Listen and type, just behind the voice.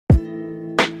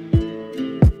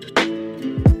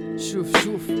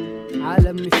شوف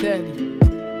عالم مثالي.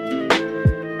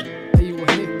 أيوة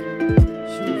هيك.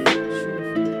 شوف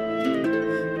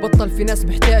بطل في ناس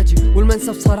محتاجة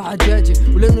والمنسف صار عجاجة،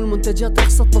 ولأنه المنتجات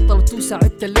رخصت بطلت توسع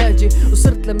التلاجة.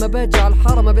 وصرت لما باجي على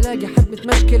الحارة ما بلاقي حد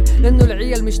متمشكل، لأنه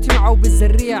العيال مجتمعة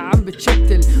وبالزرية عم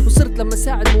بتشتل. وصرت لما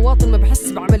ساعد مواطن ما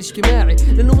بحس بعمل اجتماعي،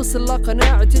 لأنه وصل لا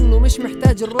قناعة إنه مش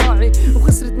محتاج الراعي.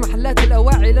 وخسرت محلات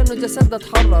الأواعي لأنه جسدها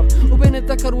تحرر، وبين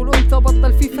الذكر والأنثى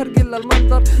بطل في فرق إلا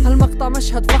المنظر. هالمقطع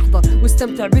مشهد فاحضر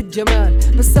واستمتع بالجمال،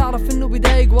 بس أعرف إنه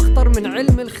بدايق واخطر من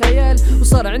علم الخيال.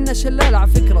 وصار عنا شلال على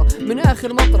فكرة من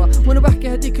آخر مطرة، وانا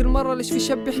بحكي هديك المرة ليش في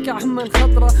شاب بيحكي عمان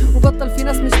خضرة. وبطل في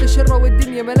ناس مستشرة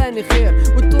والدنيا ملاني خير،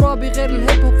 والترابي غير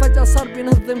الهيب هوب فجأة صار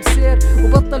بينظم سير.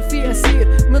 وبطل في أسير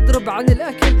مضرب عن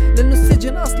الأكل، لأنه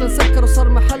السجن أصلا سكر وصار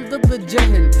محل ضد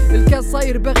الجهل. الكاس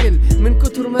صاير بغل من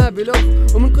كتر ما بلغ،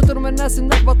 ومن كتر ما الناس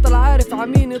انك بطل عارف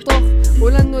عمين يطخ.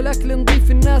 ولأنه الأكل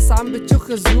نضيف الناس عم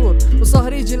بتشخ الزهور،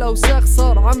 وصهريج الأوساخ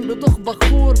صار عم بضخ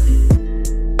بخور.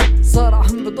 صار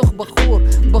عم بضخ بخور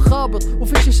بخابط،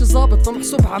 وفيش ظابط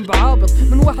فمحسوب عم بعابط.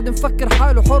 من واحد مفكر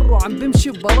حاله حر وعم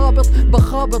بمشي ببرابط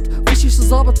بخابط، فيش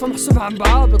ظابط فمحسوب عم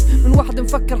بعابط. من واحد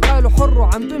مفكر حاله حر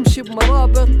وعم بمشي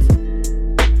بمرابط.